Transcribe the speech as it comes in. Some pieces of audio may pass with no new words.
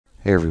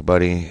Hey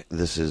everybody,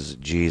 this is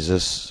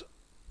Jesus,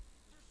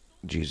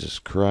 Jesus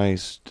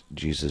Christ,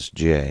 Jesus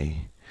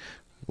J,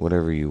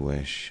 whatever you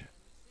wish.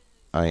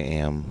 I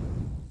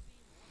am.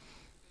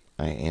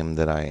 I am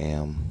that I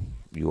am.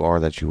 You are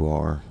that you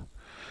are.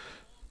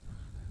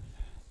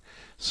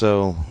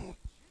 So,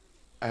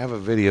 I have a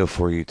video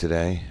for you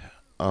today.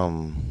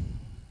 Something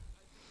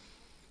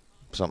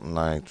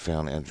I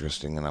found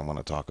interesting and I want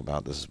to talk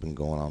about. This has been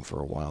going on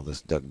for a while.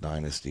 This Duck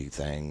Dynasty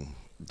thing,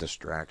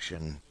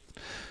 distraction,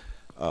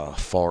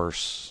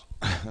 farce,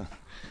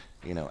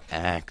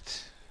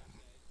 act.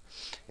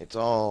 It's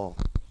all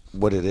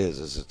what it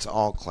is it's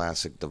all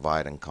classic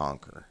divide and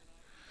conquer.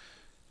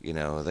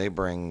 They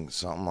bring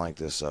something like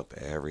this up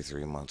every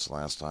 3 months.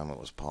 Last time it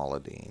was Paula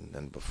Dean,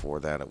 and before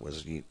that it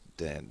was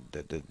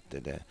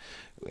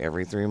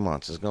every 3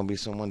 months. It's going to be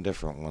someone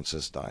different once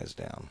this dies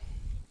down.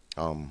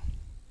 Um,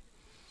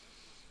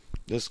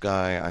 this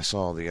guy I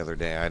saw the other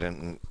day, I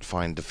didn't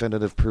find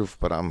definitive proof,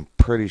 but I'm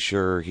pretty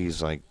sure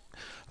he's like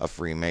a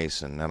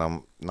Freemason. And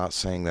I'm not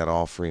saying that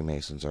all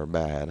Freemasons are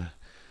bad.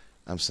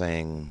 I'm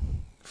saying,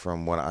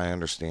 from what I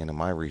understand in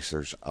my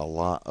research, a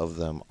lot of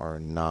them are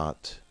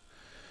not,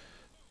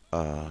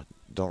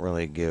 don't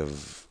really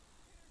give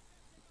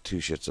two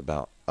shits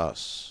about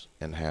us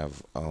and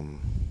have an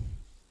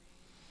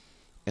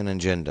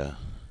agenda.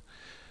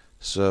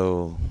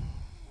 So,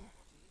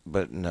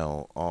 but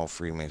no, all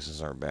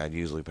Freemasons are bad.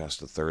 Usually past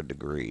the third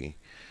degree,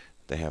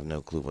 they have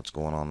no clue what's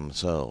going on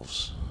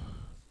themselves,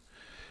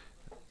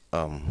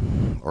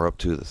 or up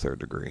to the third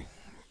degree.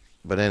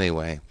 But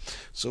anyway,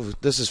 so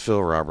this is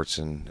Phil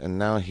Robertson, and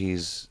now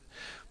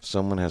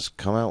someone has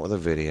come out with a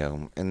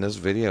video, and this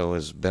video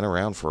has been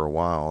around for a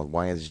while.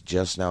 Why it's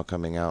just now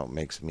coming out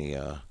makes me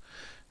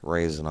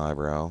raise an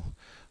eyebrow.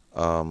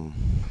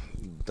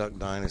 Duck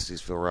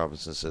Dynasty's Phil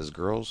Robinson says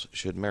girls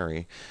should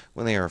marry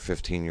when they are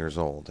 15 years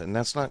old, and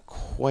that's not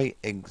quite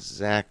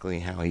exactly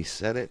how he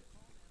said it.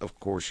 Of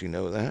course, you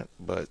know that,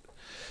 but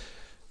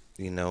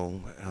you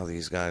know how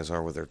these guys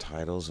are with their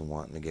titles and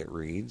wanting to get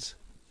reads.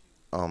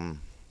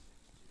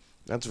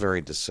 That's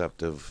very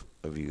deceptive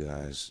of you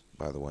guys,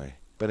 by the way.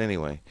 But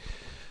anyway,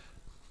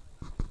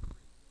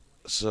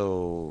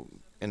 so,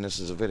 and this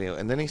is a video,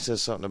 and then he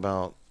says something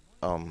about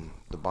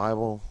the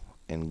Bible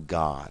and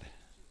God,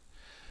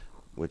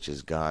 which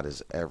is God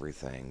is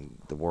everything.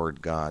 The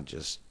word God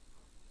just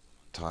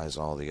ties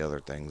all the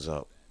other things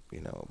up,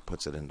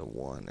 puts it into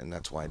one, and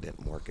that's why it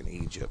didn't work in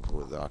Egypt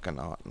with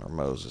Akhenaten or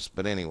Moses.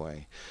 But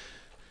anyway,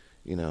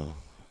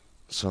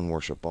 sun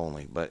worship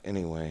only. But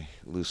anyway,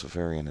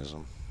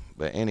 Luciferianism.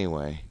 But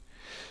anyway,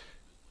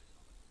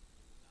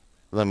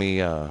 let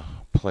me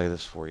play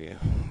this for you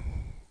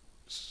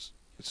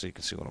so you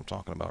can see what I'm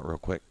talking about real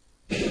quick.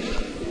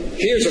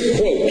 Here's a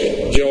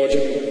quote,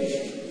 Georgia.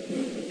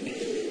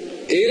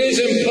 It is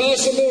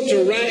impossible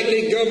to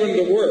rightly govern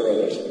the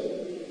world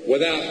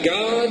without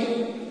God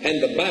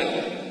and the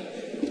Bible.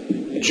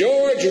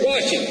 George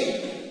Washington,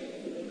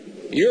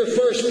 your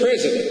first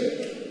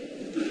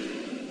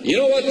president, you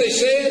know what they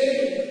said?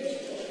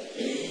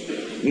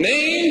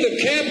 Name the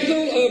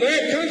capital of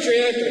our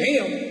country after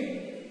him.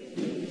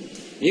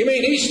 You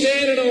mean he's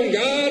standing on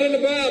God and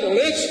the Bible?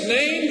 Let's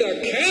name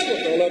the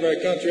capital of our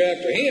country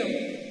after him.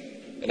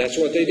 And that's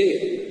what they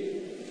did.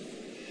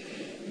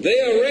 They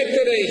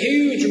erected a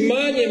huge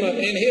monument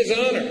in his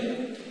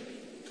honor.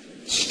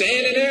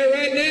 Standing there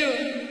right now,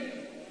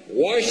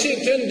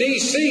 Washington,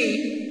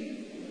 D.C.,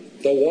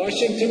 the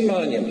Washington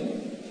Monument.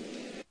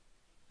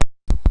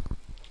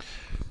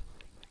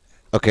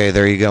 Okay,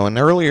 there you go. And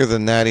earlier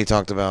than that, he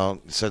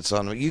said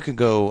something. You can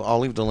go, I'll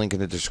leave the link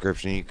in the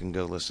description. You can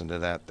go listen to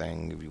that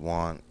thing if you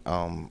want.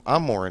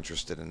 I'm more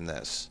interested in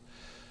this.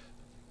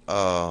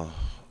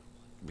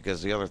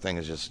 Because the other thing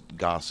is just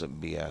gossip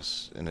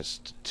BS, and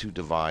it's to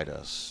divide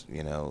us.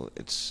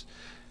 It's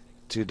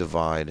to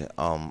divide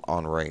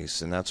on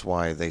race, and that's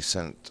why they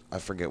sent, I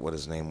forget what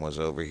his name was,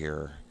 over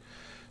here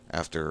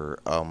after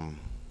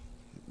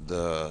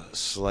the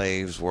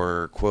slaves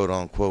were quote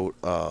unquote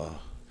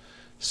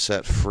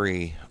set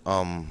free,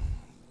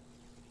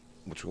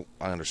 which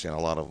I understand a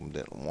lot of them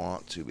didn't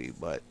want to be,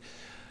 but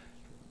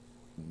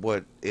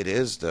what it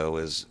is though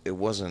is it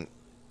wasn't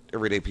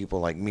everyday people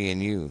like me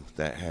and you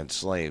that had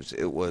slaves.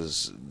 It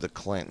was the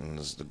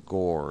Clintons, the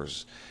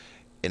Gores,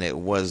 and it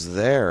was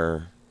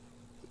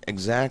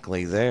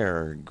exactly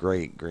their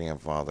great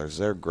grandfathers,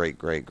 their great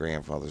great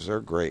grandfathers, their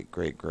great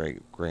great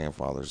great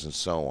grandfathers, and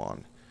so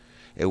on.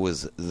 It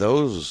was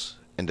those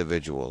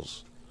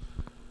individuals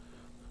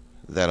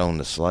that owned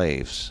the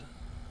slaves,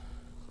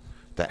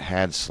 that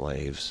had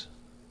slaves.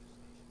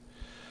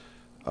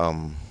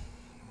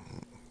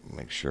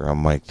 Make sure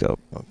I'm mic'd up.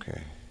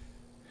 Okay.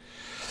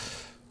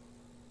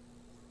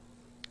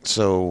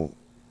 So,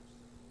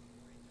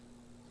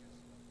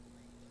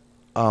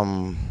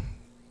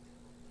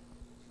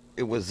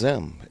 it was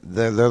them.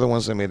 They're the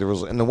ones that made the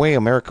rules. And the way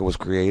America was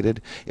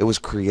created, it was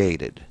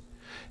created.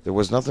 There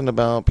was nothing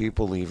about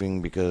people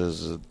leaving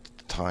because of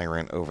the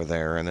tyrant over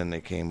there, and then they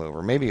came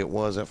over. Maybe it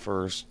was at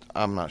first.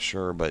 I'm not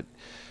sure, but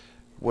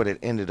what it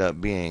ended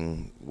up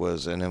being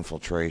was an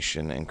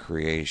infiltration and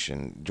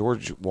creation.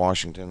 George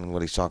Washington,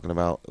 what he's talking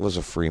about, was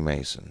a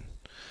Freemason.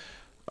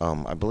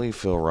 I believe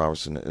Phil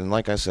Robertson, and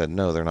like I said,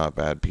 no, they're not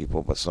bad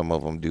people, but some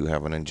of them do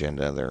have an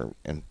agenda. They're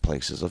in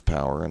places of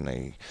power, and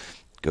they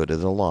go to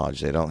the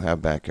lodge. They don't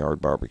have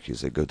backyard barbecues.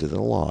 They go to the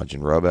lodge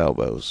and rub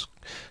elbows.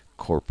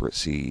 Corporate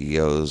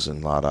CEOs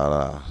and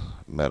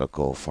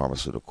medical,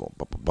 pharmaceutical,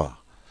 blah, blah, blah.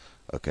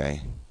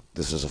 Okay?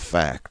 This is a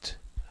fact.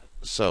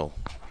 So,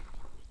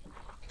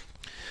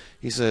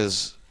 he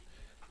says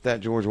that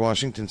George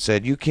Washington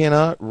said, you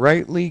cannot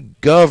rightly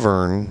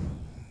govern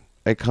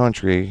a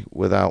country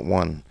without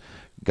one,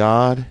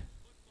 God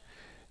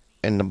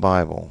and the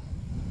Bible.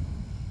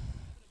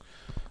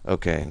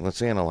 Okay,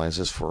 let's analyze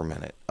this for a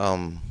minute.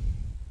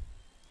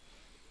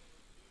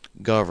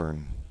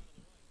 Govern.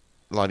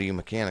 A lot of you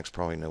mechanics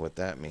probably know what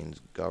that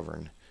means,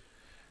 govern.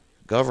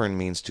 Govern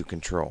means to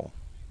control.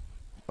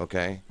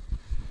 Okay?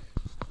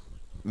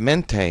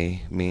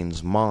 Mente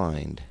means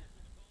mind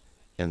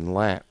in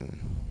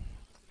Latin.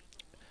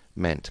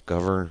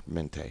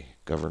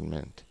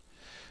 Government.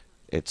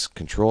 It's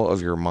control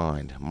of your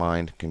mind.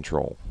 Mind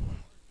control.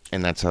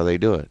 And that's how they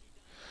do it.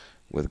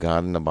 With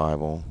God and the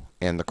Bible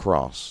and the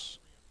cross.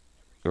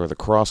 Or the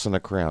cross and the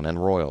crown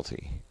and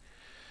royalty.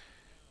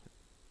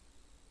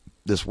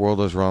 This world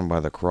is run by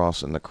the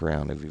cross and the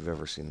crown. If you've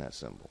ever seen that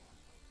symbol,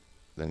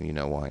 then you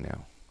know why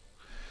now.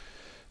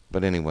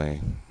 But anyway,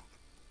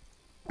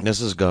 this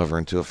is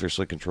govern, to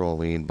officially control,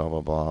 lead, blah, blah,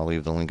 blah. I'll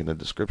leave the link in the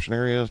description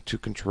area. To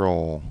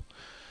control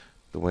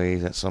the way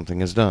that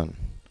something is done.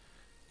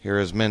 Here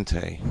is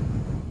mente.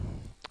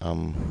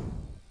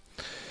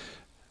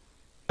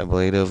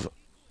 Ablative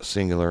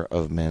singular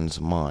of men's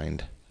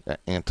mind.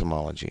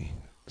 Etymology.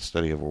 The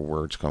study of where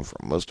words come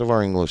from. Most of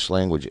our English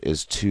language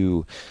is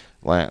two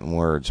Latin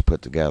words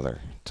put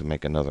together to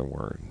make another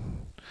word.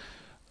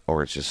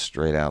 Or it's just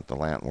straight out the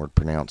Latin word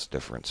pronounced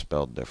different,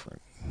 spelled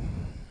different.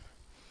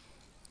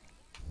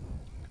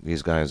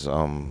 These guys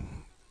are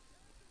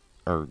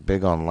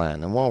big on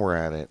Latin. And while we're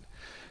at it,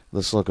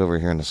 let's look over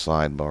here in the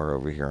sidebar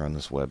over here on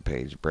this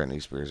webpage.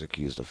 Britney Spears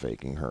accused of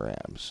faking her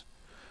abs.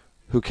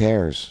 Who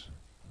cares?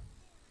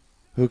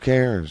 Who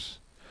cares?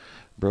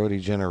 Brody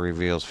Jenner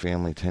reveals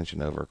family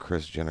tension over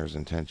Kris Jenner's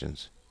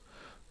intentions.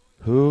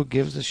 Who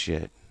gives a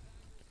shit?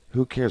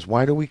 Who cares?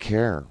 Why do we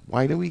care?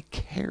 Why do we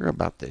care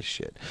about this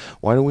shit?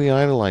 Why do we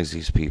idolize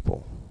these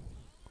people?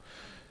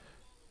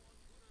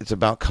 It's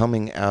about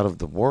coming out of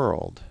the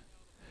world.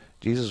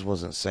 Jesus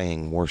wasn't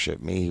saying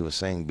worship me. He was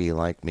saying be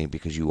like me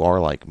because you are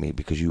like me,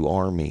 because you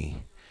are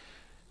me.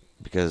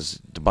 Because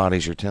the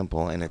body's your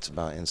temple, and it's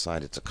about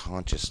inside. It's a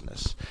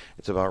consciousness.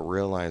 It's about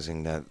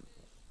realizing that,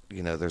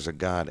 you know, there's a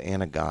God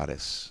and a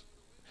goddess.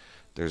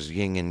 There's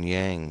yin and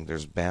yang.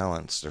 There's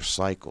balance. There's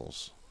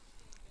cycles.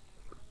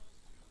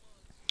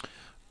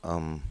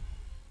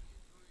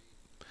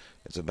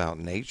 It's about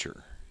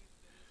nature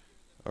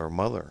or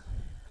mother.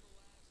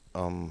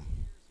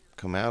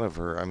 Come out of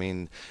her. I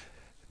mean,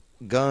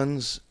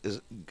 guns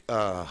is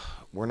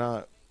we're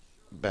not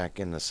back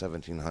in the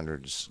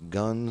 1700s.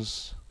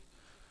 Guns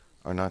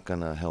are not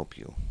going to help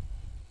you.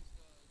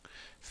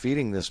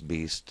 Feeding this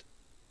beast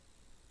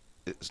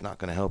is not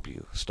going to help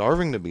you.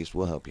 Starving the beast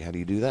will help you. How do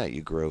you do that?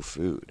 You grow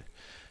food.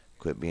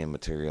 Quit being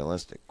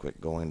materialistic.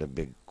 Quit going to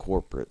big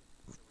corporate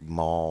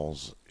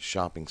malls,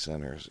 shopping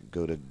centers.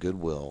 Go to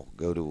Goodwill.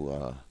 Go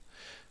to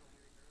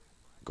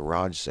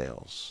garage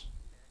sales.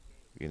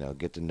 You know,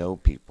 get to know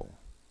people.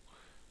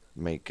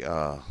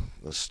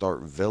 Let's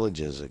start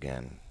villages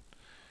again.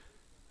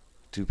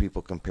 Two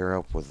people can pair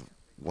up with,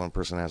 one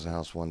person has a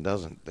house, one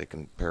doesn't. They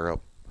can pair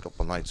up a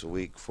couple nights a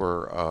week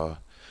for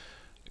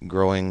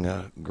growing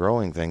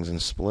things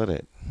and split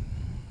it.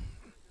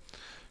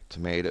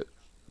 Tomato,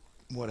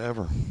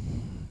 whatever.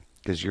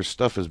 Because your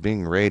stuff is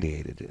being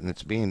radiated and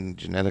it's being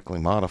genetically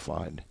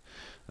modified.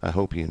 I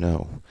hope you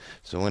know.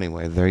 So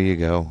anyway, there you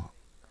go.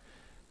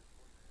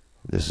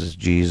 This is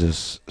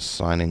Jesus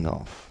signing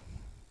off.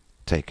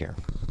 Take care.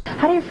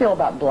 How do you feel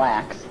about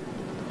blacks?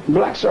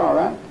 Blacks are all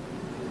right.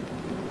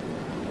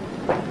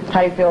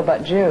 How do you feel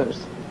about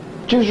Jews?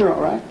 Jews are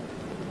all right.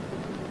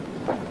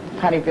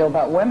 How do you feel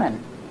about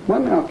women?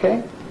 Women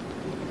okay.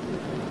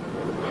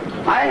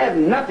 I have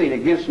nothing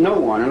against no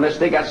one unless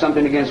they got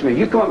something against me.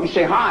 You come up and you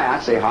say hi, I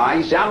say hi.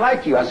 You say I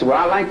like you, I say well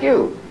I like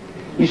you.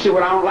 You say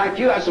well I don't like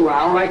you, I say well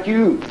I don't like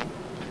you.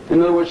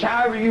 In other words,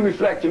 however you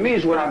reflect to me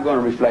is what I'm going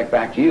to reflect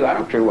back to you. I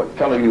don't care what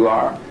color you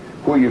are,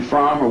 where you're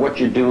from, or what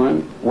you're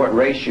doing, what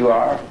race you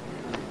are.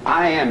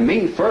 I am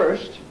me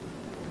first,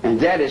 and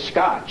that is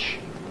Scotch.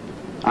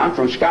 I'm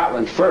from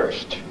Scotland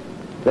first.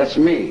 That's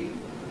me.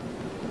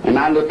 And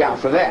I look out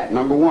for that,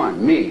 number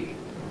one, me.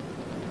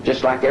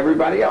 Just like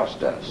everybody else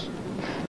does.